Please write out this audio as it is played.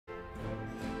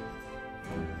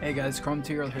Hey guys,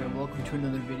 Material here. Welcome to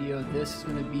another video. This is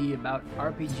going to be about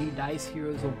RPG Dice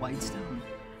Heroes of Whitestone.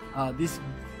 This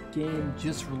game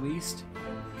just released.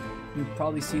 You'll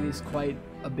probably see this quite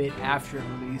a bit after it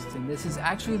released, and this is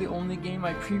actually the only game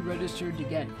I pre-registered to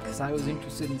get because I was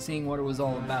interested in seeing what it was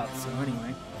all about. So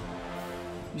anyway,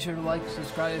 be sure to like and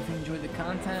subscribe if you enjoyed the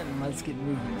content, and let's get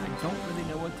moving. I don't really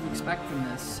know what to expect from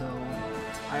this, so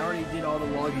I already did all the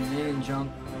logging in and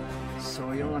junk,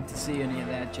 so you don't have to see any of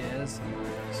that jazz.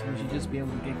 So we should just be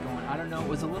able to get going. I don't know, it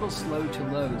was a little slow to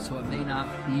load, so it may not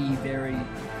be very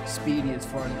speedy as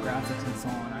far as graphics and so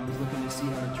on. I was looking to see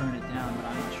how to turn it down, but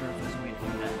I'm not sure if there's a way to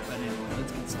do that. But anyway,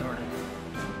 let's get started.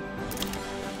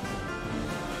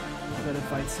 I've got to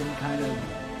fight some kind of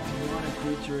demonic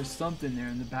creature or something there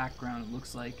in the background, it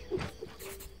looks like.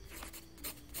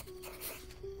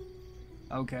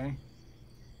 Okay.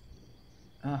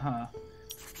 Uh-huh.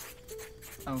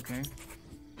 Okay.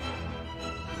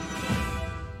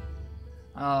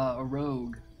 A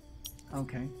rogue.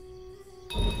 Okay.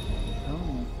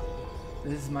 Oh.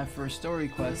 This is my first story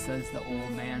quest, says the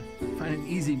old man. Find an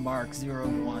easy mark, 0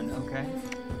 and 1, okay?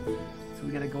 So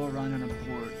we gotta go around on a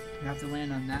board. You have to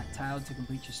land on that tile to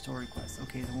complete your story quest.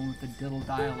 Okay, the one with the diddle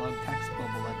dialogue text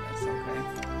bubble like this, okay?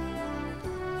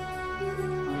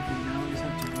 Okay, now we just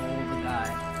have to roll the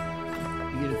die.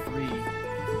 You get a 3.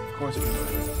 Of course we do.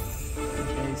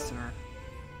 Okay, sir.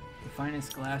 The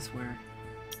finest glassware.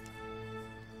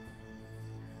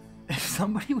 If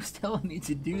somebody was telling me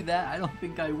to do that, I don't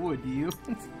think I would, do you?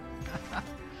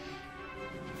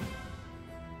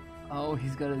 Oh,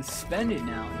 he's gotta spend it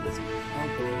now.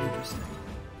 Okay, interesting.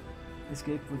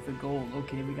 Escape with the gold.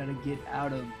 Okay, we gotta get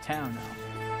out of town now.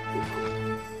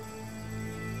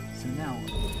 So now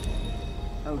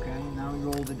what? Okay, now we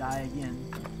roll the die again.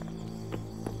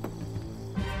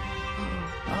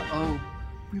 Uh-oh.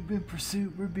 We're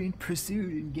being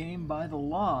pursued in game by the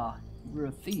law. We're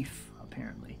a thief,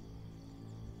 apparently.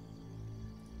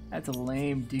 That's a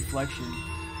lame deflection.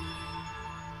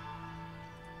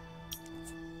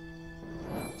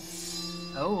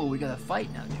 Oh, we got a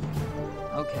fight now, Jimmy.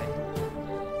 Okay.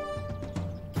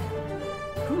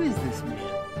 Who is this man?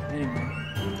 Anyway.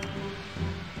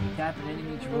 Tap an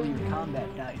enemy to roll your combat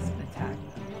dice and attack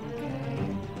them.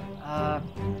 Okay.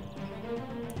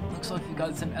 Looks like we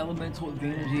got some elemental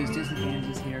advantages,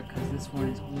 disadvantages here, because this one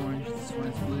is orange, this one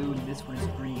is blue, and this one is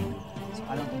green. So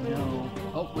I don't know.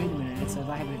 Oh, wait a minute. It says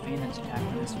I have an advantage attack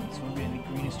on this one, so we're going to be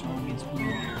green is strong against blue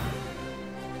here.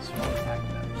 So I'll attack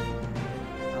that.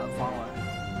 Follow.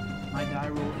 My die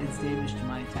roll is damage to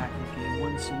my attack. Okay,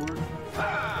 1 sword.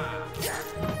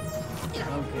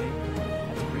 Okay,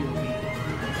 that's real mean.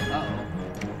 Uh-oh.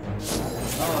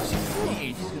 Oh, she's a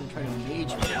mage. She's going to try to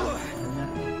mage me. And that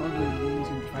ugly woman's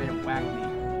going to try to whack me.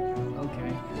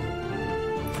 Okay.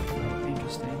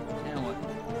 Interesting. Now what?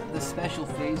 The special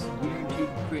phase guaranteed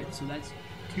crit. So that's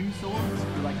 2 swords?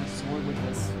 Or like a sword with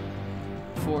this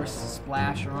force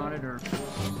splasher on it, or...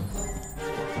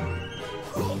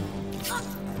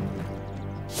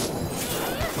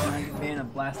 And I get mana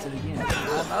blasted again.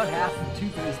 About half of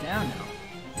 2/3 down now.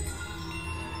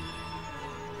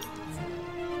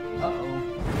 Uh-oh.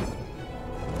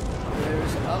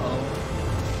 There's,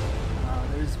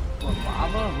 there's, what,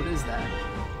 lava? What is that?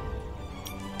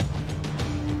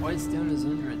 Whitestone is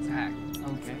under attack.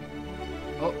 Okay.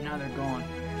 Oh, now they're gone.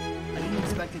 I didn't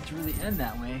expect it to really end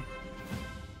that way.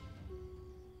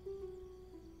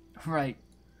 Right.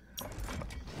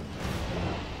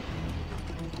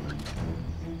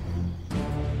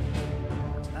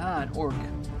 Ah, an orc.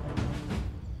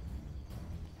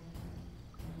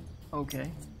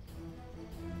 Okay.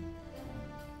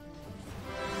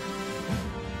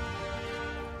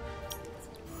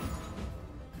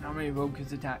 How many orcs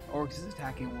is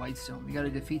attacking Whitestone? We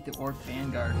gotta defeat the orc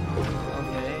vanguard.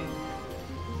 Okay.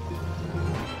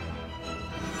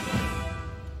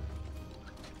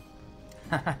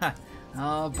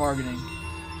 Oh, bargaining.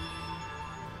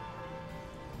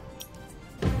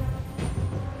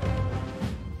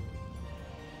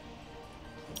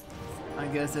 I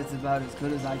guess that's about as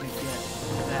good as I could get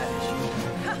with that issue.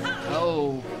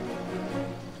 Oh.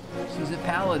 She's a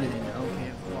paladin.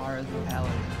 Okay, Vara's a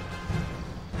paladin.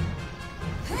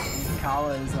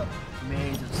 Kala is a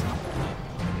mage of something.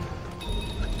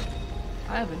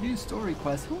 I have a new story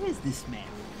quest. Who is this man?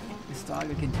 The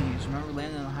saga continues. Remember,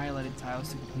 land on the highlighted tiles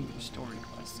to complete your story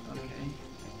quest. Okay.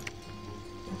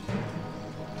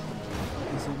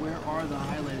 Okay, so where are the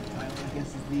highlighted tiles? I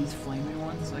guess it's these flaming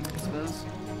ones, I suppose.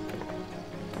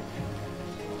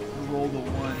 Roll the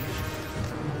 1.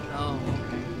 Oh,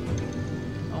 okay.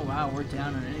 Oh wow, we're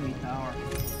down on enemy power.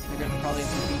 They're gonna probably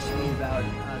have to teach me about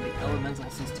the elemental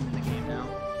system in the game now.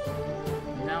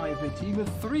 Now type a team of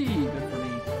 3. Good for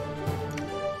me.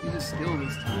 Use a skill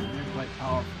this time. They're quite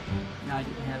powerful. Now I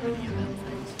didn't have any of them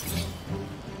things.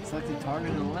 Select a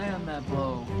target and land that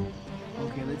blow.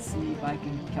 Okay, let's see if I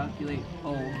can calculate.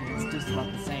 Oh, okay, it's just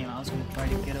about the same. I was going to try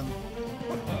to get them.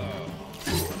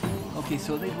 Okay,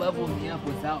 so they leveled me up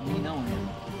without me knowing it.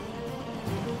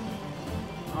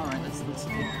 Alright, let's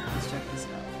check this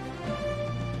out.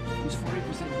 Use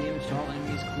 40% damage to all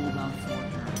enemies, cooldown 4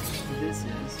 turns. So this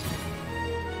is.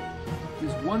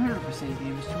 Use 100%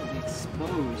 damage to the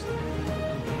exposed.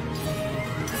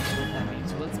 That's what that means.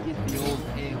 So let's get the old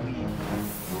AoE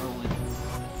rolling.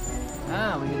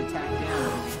 Ah, we get attack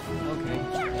damage. Okay.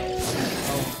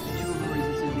 Oh, 2 of them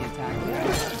resisted the attack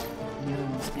damage. The other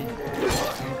ones didn't.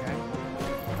 Okay.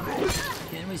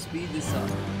 Can we speed this up?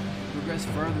 Progress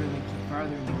farther in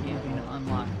the campaign to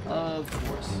unlock. Of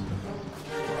course.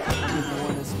 The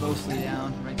one that's mostly down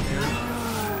right there.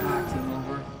 Knocked him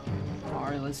over.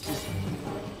 Alright, let's just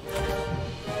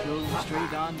go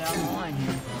straight on down the line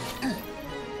here.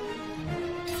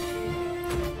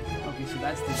 Okay, so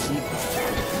that's the default.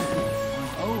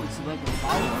 Oh, it's like a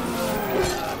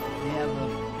follow-up. They have a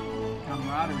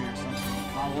camaraderie or something.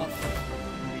 Follow up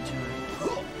with each other.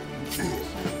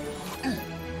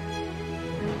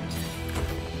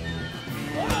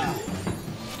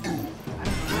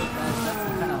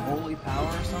 Power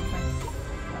or something?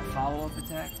 A follow-up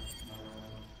attack?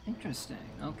 Interesting,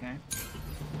 okay.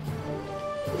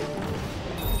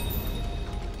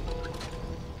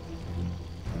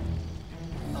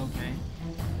 Okay.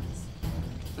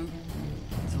 Ooh,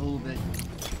 it's a little bit...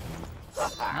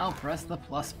 Now press the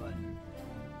plus button.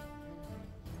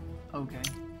 Okay.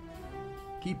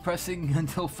 Keep pressing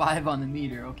until 5 on the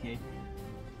meter, okay.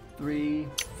 3,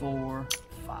 4,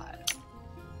 5.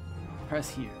 Press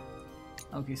here.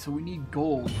 Okay, so we need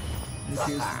gold. It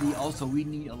appears to be also we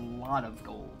need a lot of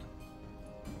gold.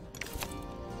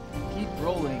 Keep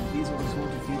rolling. These orcs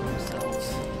won't defeat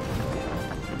themselves.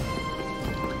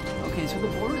 Okay, so the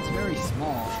board is very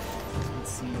small, it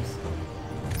seems.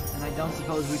 And I don't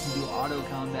suppose we can do auto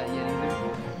combat yet either.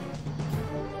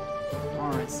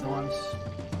 Alright, so I'm...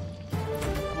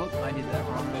 Whoop, I did that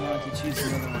wrong. I wanted to choose the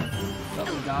other one. But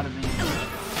we got him in.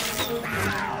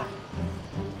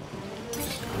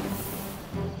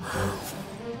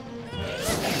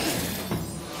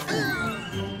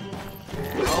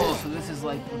 Oh, so this is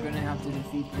like we're gonna have to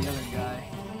defeat the other guy.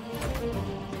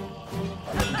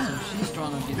 So she's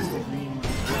strong against the green one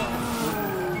as well.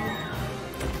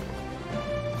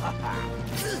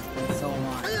 And so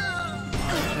on.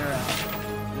 Alright, they're out.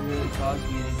 They really caused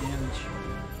me any damage.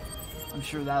 I'm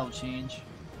sure that'll change.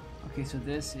 Okay, so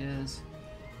this is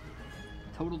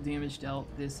total damage dealt.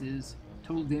 This is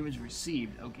total damage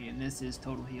received. Okay, and this is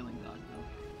total healing done.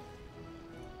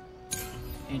 Okay.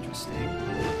 Interesting.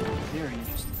 Very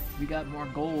interesting. We got more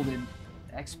gold in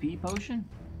XP potion?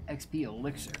 XP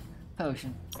elixir.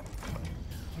 Potion.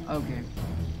 Okay.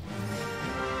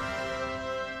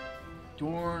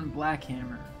 Dorn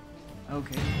Blackhammer.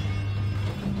 Okay.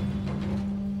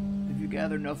 If you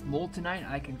gather enough moltenite,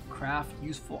 I can craft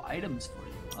useful items for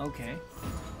you. Okay.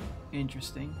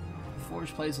 Interesting. The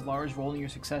forge plays a large role in your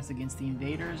success against the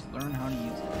invaders. Learn how to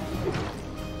use it.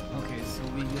 Okay, so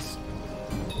we just...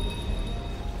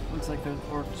 Looks like the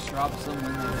orcs dropped some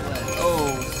when they fled.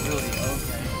 Oh, silly.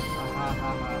 Okay. Ha ha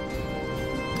ha ha.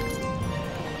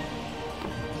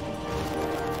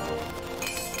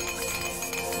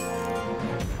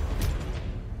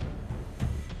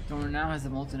 Dorn now has the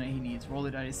moltenite he needs. Roll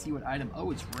the die to see what item.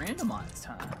 Oh, it's randomized,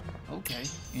 huh? Okay,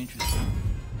 interesting.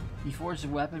 He forged a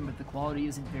weapon, but the quality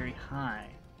isn't very high.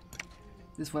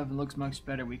 This weapon looks much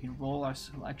better. We can roll our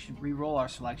selection, re-roll our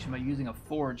selection by using a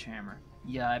forge hammer.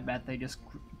 Yeah, I bet they just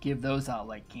give those out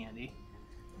like candy.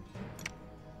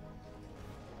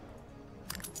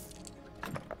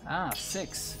 Ah,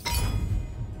 6.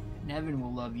 Nevin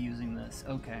will love using this.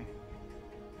 Okay.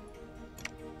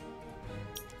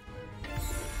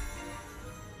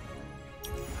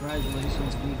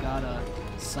 Congratulations, we got a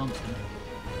something.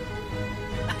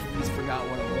 I just forgot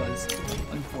what it was,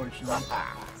 unfortunately.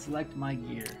 Select my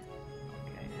gear.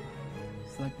 Okay.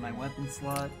 Select my weapon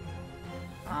slot.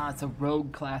 Ah, it's a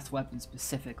rogue class weapon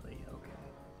specifically. Okay.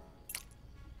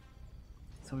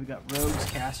 So we got rogues,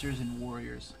 casters, and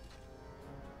warriors.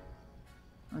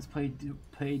 Let's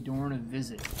pay Dorn a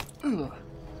visit. Ugh.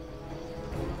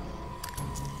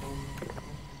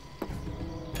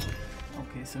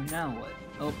 Okay, so now what?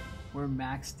 Oh, we're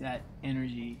maxed at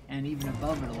energy, and even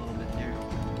above it a little bit there.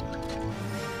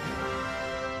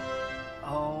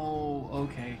 Oh,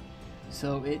 okay.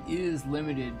 So it is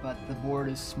limited, but the board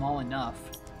is small enough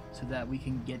so that we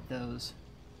can get those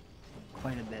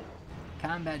quite a bit.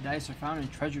 Combat dice are found in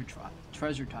treasure trials.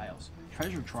 Treasure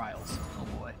trials. Oh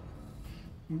boy.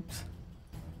 Oops.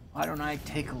 Why don't I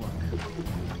take a look?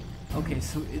 Okay,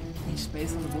 so each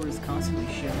space on the board is constantly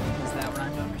shifting. Is that what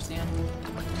I'm to understand?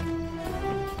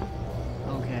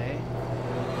 Okay.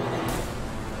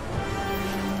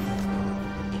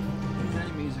 These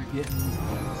enemies are getting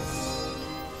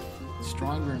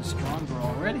stronger and stronger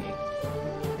already.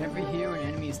 Every hero and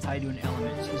enemy is tied to an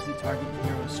element. Choose the target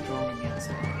hero is strong against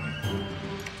it.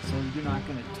 So you're not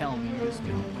going to tell me, you're just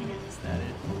going to wing it. Is that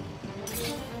it?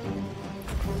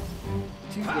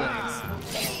 2 blades.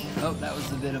 Oh, that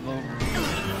was a bit of over.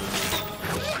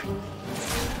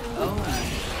 Oh.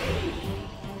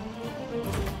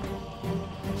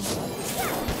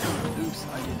 Oops,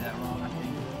 I did that wrong, I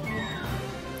think.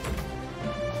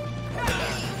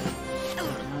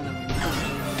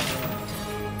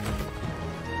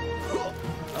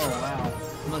 Oh, wow.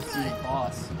 Must be the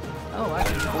boss. Oh, I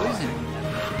can poison him.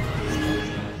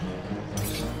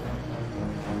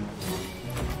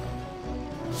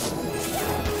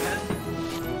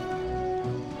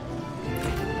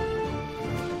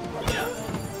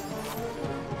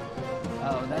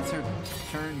 Oh, that's her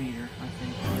turn meter, I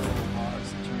think.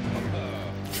 Pause, turn meter.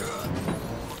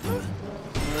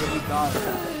 Where we got it? I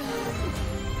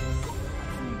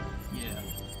think, yeah.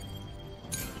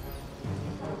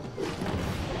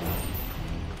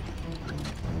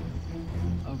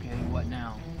 Okay, what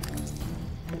now?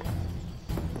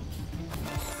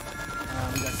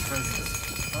 We got treasure.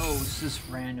 Oh, it's just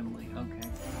randomly, okay.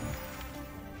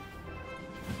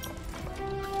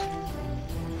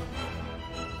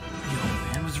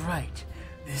 Right.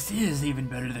 This is even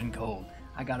better than gold.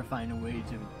 I gotta find a way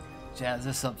to jazz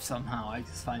this up somehow. I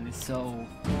just find this so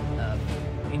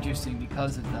interesting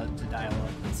because of the dialogue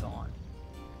and so on.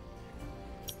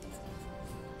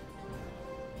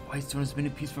 Whitestone has been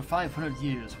at peace for 500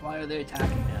 years. Why are they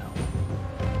attacking now?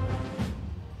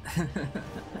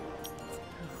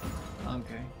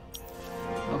 Okay.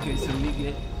 Okay, so we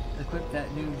get equip that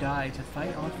new die to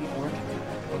fight off the orc.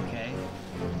 Okay.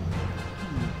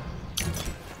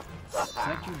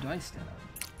 Select your dice tab.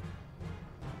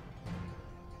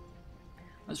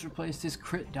 Let's replace this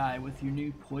crit die with your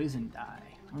new poison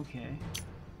die. Okay.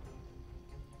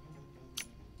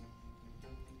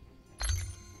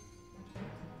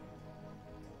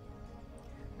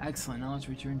 Excellent, now let's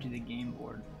return to the game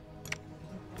board.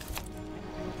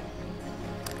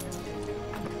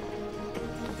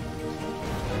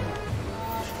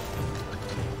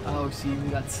 Oh, see, we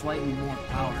got slightly more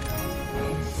power now.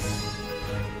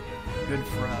 Good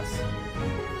for us.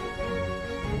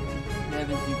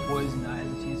 Nevin's new poison die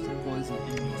is used to poison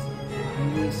enemies.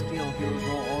 New skill, heroes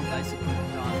roll all dice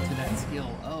equipped onto that skill.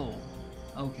 Oh,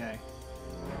 okay.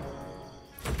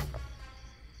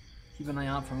 Keep an eye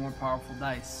out for more powerful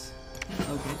dice.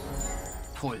 Okay.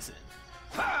 Poison.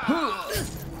 It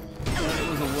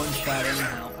was a one-shot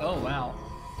anyhow. Oh, wow.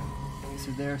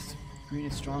 So there's green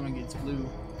is strong against blue.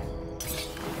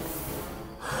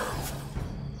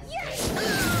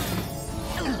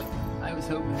 I was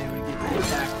hoping they would get hit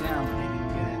back down, but they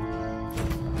didn't get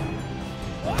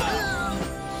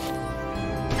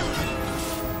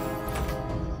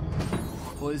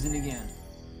it. Poison again.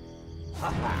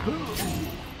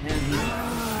 And he's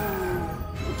out.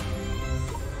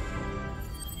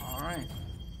 Alright.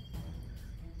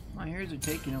 My heroes are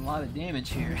taking a lot of damage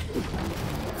here.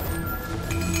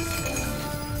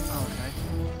 Okay.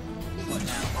 What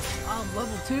now? I'm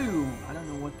level 2! I don't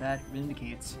know what that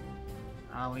indicates.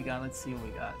 Let's see what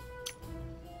we got.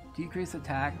 Decrease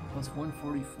attack plus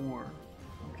 144.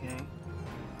 Okay.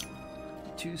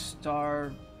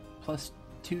 2-star plus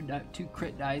 2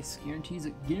 crit dice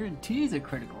guarantees a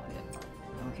critical hit.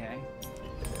 Okay.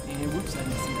 And whoops, I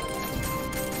didn't see that.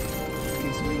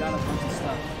 Okay, so we got a bunch of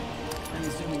stuff. I'm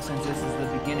assuming since this is the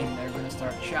beginning, they're going to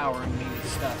start showering me with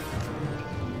stuff.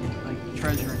 Like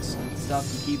treasure and stuff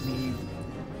to keep me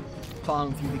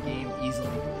plowing through the game easily.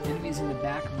 Enemies in the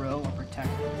back row are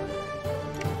protected.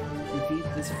 Defeat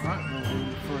this front row will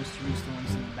be first to reach the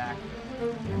ones in the back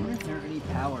row. I wonder if there are any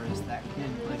powers that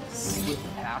can like slip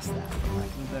past that, for lack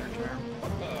of a better term.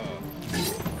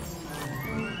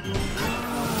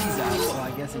 He's out, so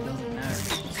I guess it doesn't matter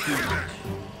too much.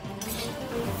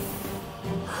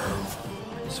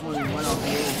 I just wondering when I'll be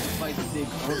able to fight the big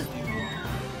orc dude.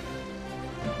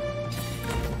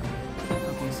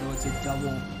 Okay, so it's a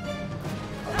double.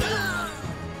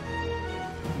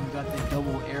 We've got the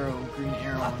double arrow, green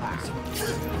arrow on this one.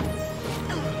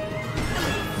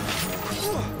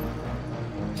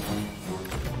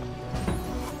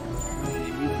 Okay,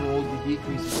 you've rolled the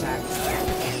decrease attack.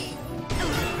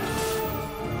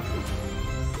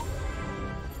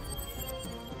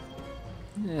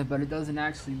 Yeah, but it doesn't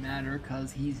actually matter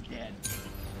because he's dead.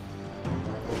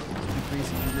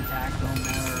 Increasing his attack don't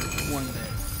matter one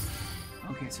bit.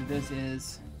 Okay, so this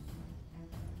is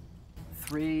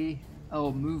 3.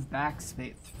 Oh, move back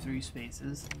 3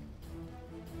 spaces.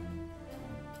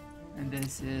 And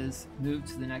this is move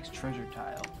to the next treasure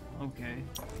tile. Okay.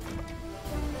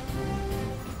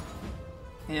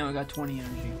 And we got 20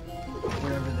 energy.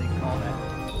 Whatever they call that.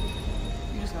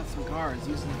 You just got some cards.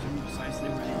 Use them to move precisely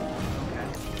where you want. Okay.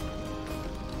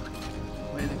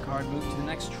 Play the card, move to the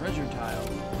next treasure tile.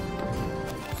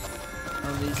 Or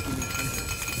at least give me treasure.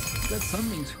 We got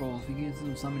summoning scrolls. We can use them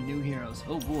to summon new heroes.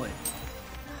 Oh boy.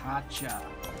 Hacha.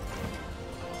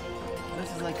 This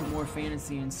is like a more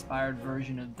fantasy-inspired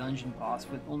version of Dungeon Boss,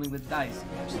 with only with dice.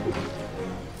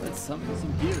 Let's summon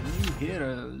some new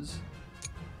heroes.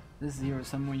 This is hero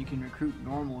summon where you can recruit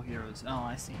normal heroes. Oh,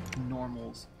 I see.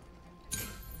 Normals.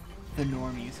 The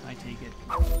normies, I take it.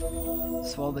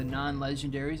 Swallow the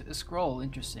non-legendaries. A scroll.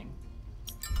 Interesting.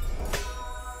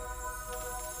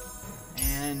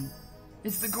 And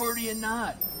it's the Gordian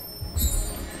Knot.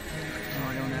 Oh,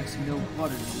 I don't actually know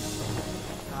what it is.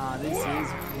 This is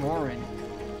Roran.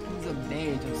 He's a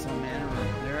mage of some manner, or a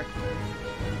cleric.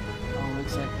 Oh,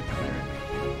 looks like the cleric.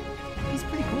 He's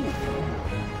pretty cool.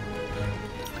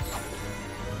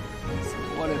 So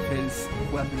what if his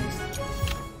weapon is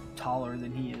taller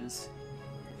than he is?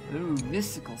 Ooh,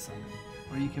 mystical summon,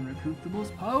 where you can recruit the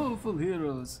most powerful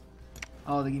heroes.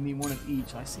 Oh, they give me one of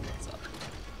each. I see what's up.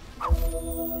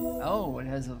 Oh, it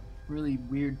has a really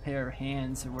weird pair of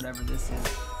hands, or whatever this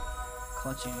is,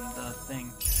 clutching the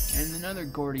thing. And another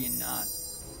Gordian Knot.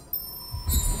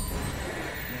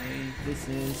 Okay, this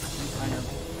is some kind of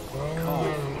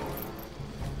card.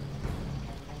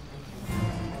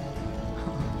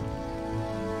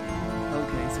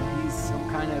 Okay, so he's some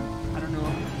kind of, I don't know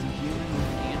if he's a human with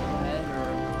an animal head or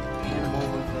an animal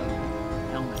with a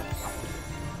helmet.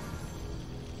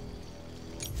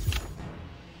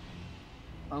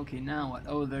 Okay, now what?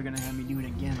 Oh, they're gonna have me do it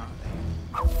again, aren't they?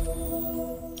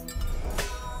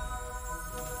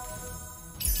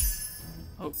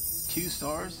 Oh, 2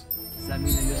 stars? Does that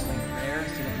mean they're just like rare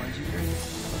instead of legendary?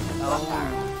 Oh.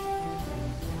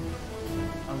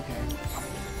 Okay.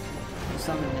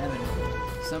 Summon Evan.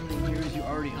 Summoning heroes you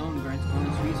already own grants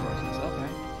bonus resources. Okay.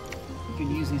 You can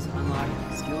use these to unlock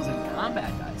skills and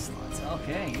combat dice slots.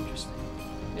 Okay, interesting.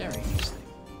 Very interesting.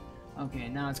 Okay,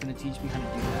 now it's going to teach me how to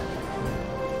do that.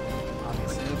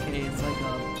 Obviously, okay, it's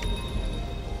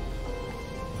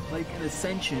like an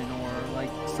ascension or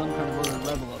like some kind of other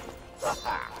level up.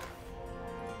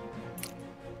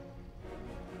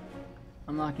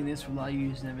 Unlocking this will allow you to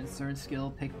use them in certain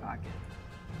skill pickpocket.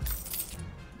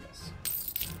 Yes.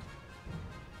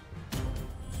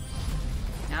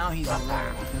 Now he's a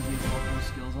rare because he has multiple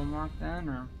skills unlocked then,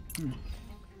 or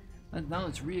now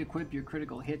let's re-equip your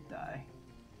critical hit die.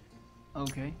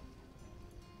 Okay.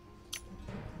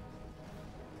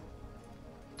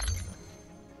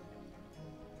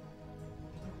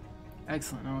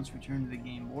 Excellent, now let's return to the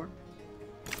game board.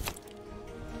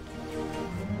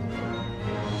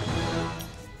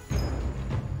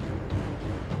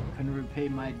 Couldn't repay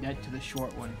my debt to the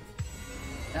short one.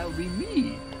 That would be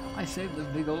me! I saved the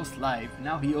big oaf's life,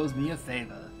 now he owes me a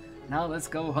favor. Now let's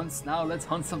go hunt, let's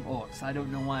hunt some orcs. I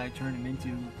don't know why I turned him into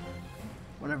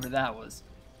whatever that was.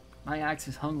 My axe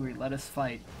is hungry, let us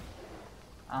fight.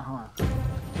 Uh-huh.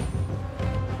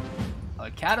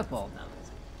 A catapult now.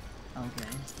 Okay.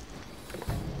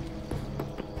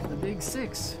 The big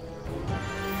 6.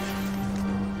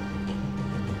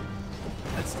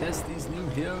 Let's test these new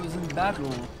heroes in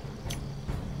battle.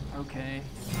 Okay.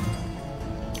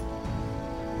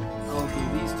 Okay,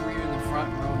 these 3 are in the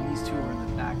front row and these 2 are in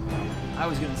the back row. I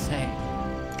was gonna say.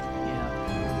 Yeah.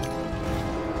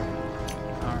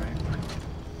 Alright.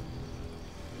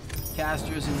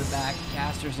 Casters in the back,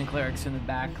 casters and clerics in the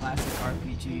back, classic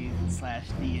RPG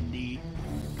 / D&D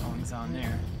goings on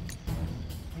there.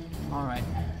 Alright,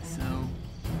 so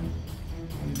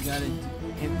we've got to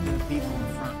hit the people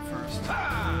in front first.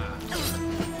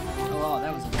 Oh wow,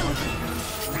 that was a bunch of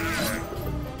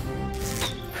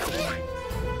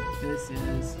This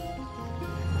is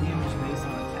damage based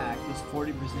on attack. Does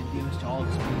 40% damage to all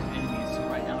exposed enemies, so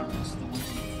right now it's just the ones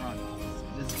in the front.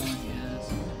 This one is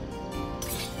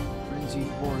Frenzy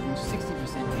 4, do 60%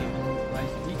 damage,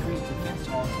 applies decreased defense to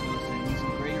all exposed enemies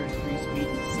and greater increased speed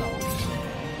itself.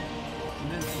 And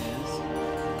this is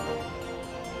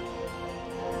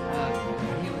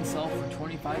healing self for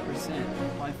 25%.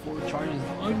 Apply 4 charges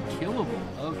unkillable.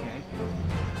 Okay.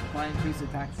 Apply increased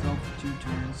attack self for 2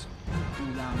 turns.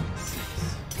 Cooldown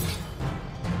 6.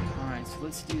 Alright, so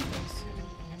let's do this.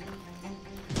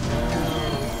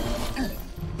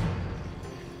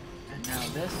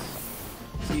 this.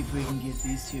 See if we can get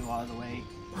these two out of the way.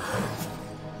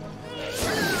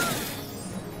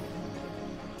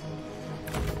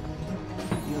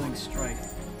 Healing strike.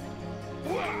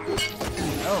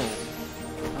 Oh.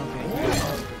 Okay.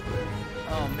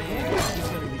 Oh man, he's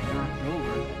gonna get knocked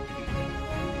over.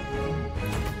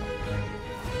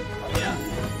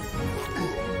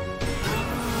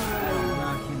 That'll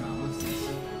knock him out. What's this?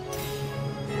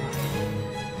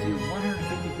 Do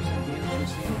 150% damage to a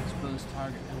single exposed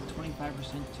target. Have a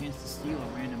 25% chance to steal a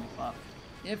random buff.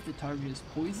 If the target is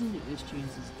poisoned, this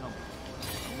chance is doubled.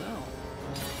 Well.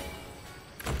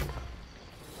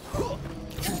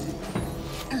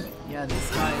 Yeah, this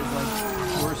guy is like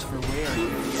worse for wear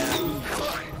here. Yeah,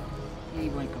 he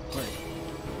went kaput.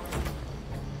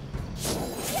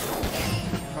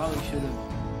 Probably should have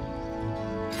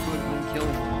put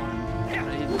unkillable on him,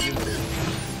 but I didn't do it.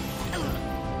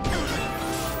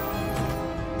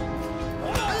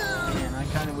 Man, I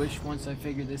kind of wish once I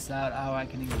figured this out how I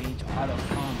can engage auto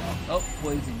combat. Oh,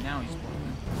 poison! Now he's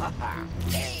poison.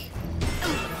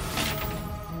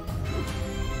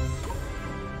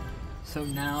 So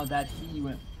now that he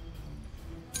went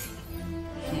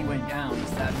down,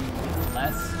 does that mean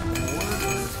less war?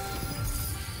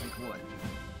 Like what?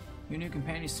 Your new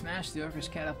companion smashed the Orcish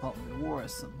catapult with war.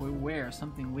 Beware,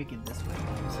 something wicked this way.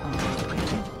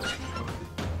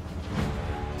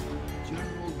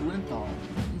 General Glinthal,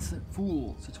 instant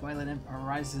fool. The Twilight Empire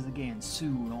rises again.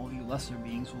 Soon, all you lesser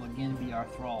beings will again be our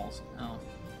thralls. Oh,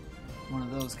 one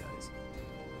of those guys.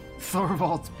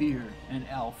 Thorvald's beard, an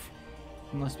elf.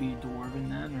 He must be a dwarven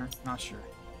then, or not sure.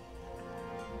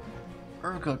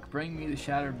 Urkuk, bring me the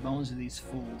shattered bones of these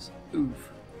fools.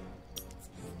 Oof.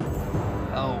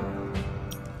 Oh.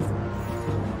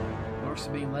 Orcs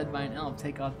are being led by an elf.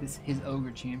 Take out his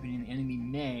ogre champion and the enemy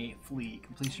may flee.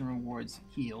 Completion rewards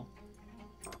heal.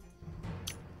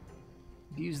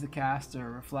 Use the caster,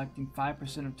 reflecting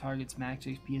 5% of target's max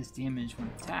HP as damage when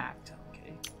attacked.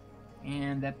 Okay.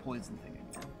 And that poison thing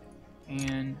again.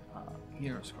 And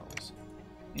hero scrolls.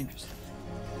 Interesting.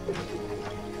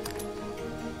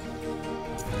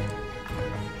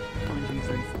 1, 2,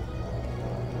 3, 4.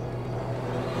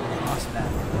 Boss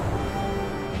battle.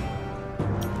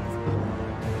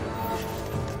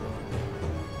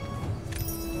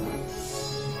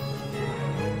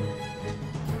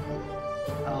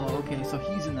 Oh, okay, so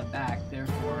he's in the back,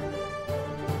 therefore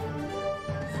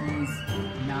he's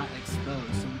not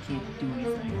exposed, so we can't do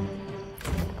anything.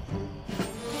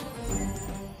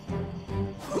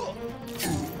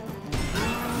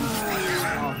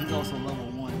 Also level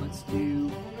 1. Let's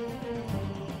do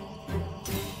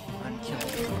unkill.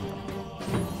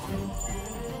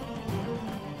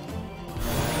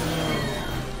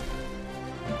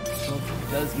 So if he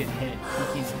does get hit, he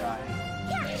can't die.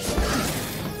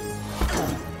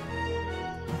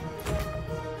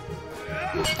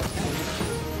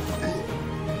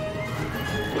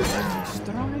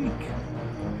 Strike!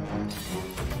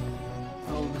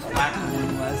 Oh, this black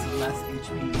one has less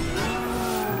HP.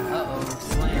 Uh-oh,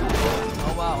 slam.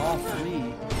 Oh wow, all three.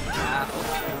 Ah,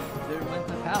 okay. There went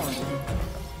the paladin.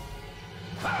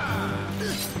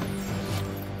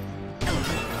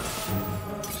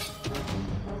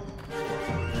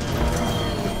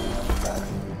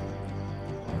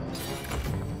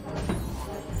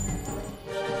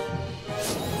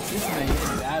 This may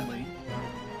hit badly.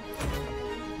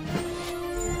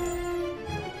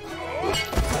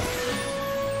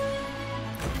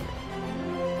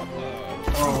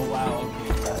 Oh wow,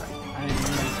 okay. I didn't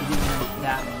realize he didn't have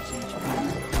that much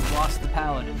HP. Lost the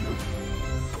paladin.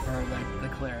 Or the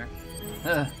cleric.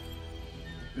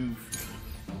 Oof.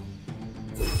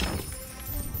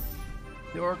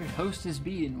 The Orcish host is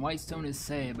beaten, Whitestone is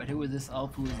saved, but who is this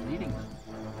elf who is leading them?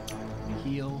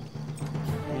 Heal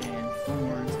and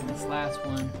thorns, and this last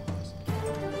one.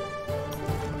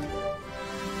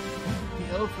 The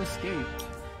elf escaped.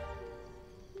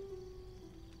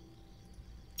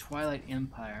 Twilight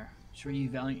Empire. Sure you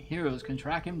valiant heroes can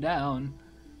track him down.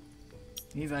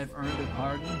 Maybe I've earned a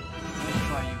pardon. Nice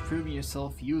try, you've proven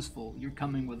yourself useful. You're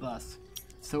coming with us.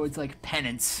 So it's like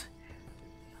penance.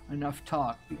 Enough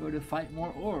talk. We go to fight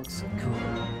more orcs. Cool.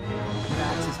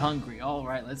 Max is hungry.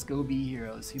 Alright, let's go be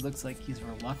heroes. He looks like he's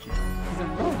reluctant. He's a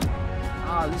rogue.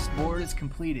 Ah, this board is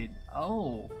completed.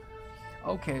 Oh.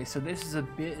 Okay, so this is a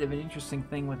bit of an interesting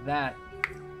thing with that.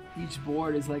 Each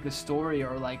board is like a story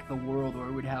or like the world where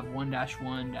it would have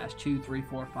 1-1, 2, 3,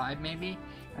 4, 5 maybe.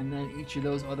 And then each of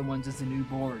those other ones is a new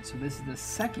board. So this is the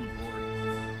second board.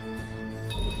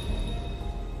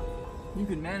 You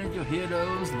can manage your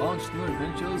heroes, launch new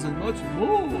adventures, and much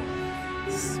more!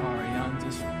 Sorry, I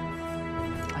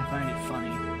find it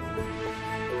funny.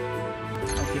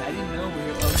 Okay, I didn't know we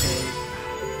were... Okay.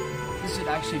 This would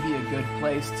actually be a good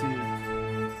place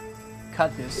to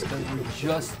cut this, because we're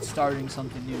just starting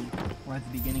something new. We're at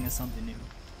the beginning of something new.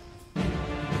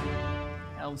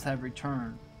 Elves have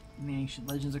returned. The ancient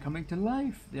legends are coming to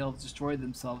life. The elves destroyed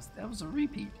themselves. That was a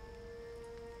repeat.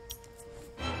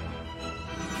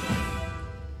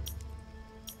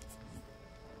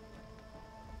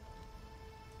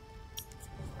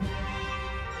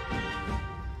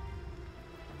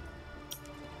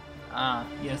 Ah,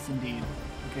 yes indeed.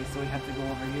 Okay, so we have to go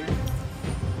over here.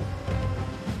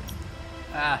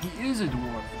 Ah, he is a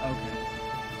dwarf. Okay.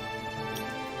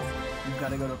 We've got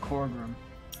to go to Corgrim.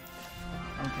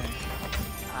 Okay.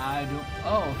 I don't...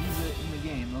 Oh, he's in the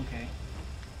game. Okay.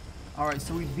 Alright,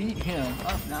 so we beat him.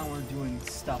 Oh, now we're doing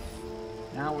stuff.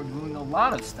 Now we're doing a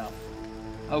lot of stuff.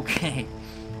 Okay.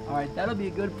 Alright, that'll be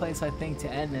a good place, I think, to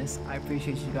end this. I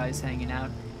appreciate you guys hanging out.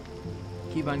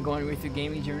 Keep on going with your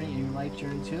gaming journey and your life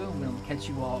journey too. And we'll catch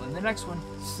you all in the next one.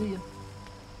 See ya.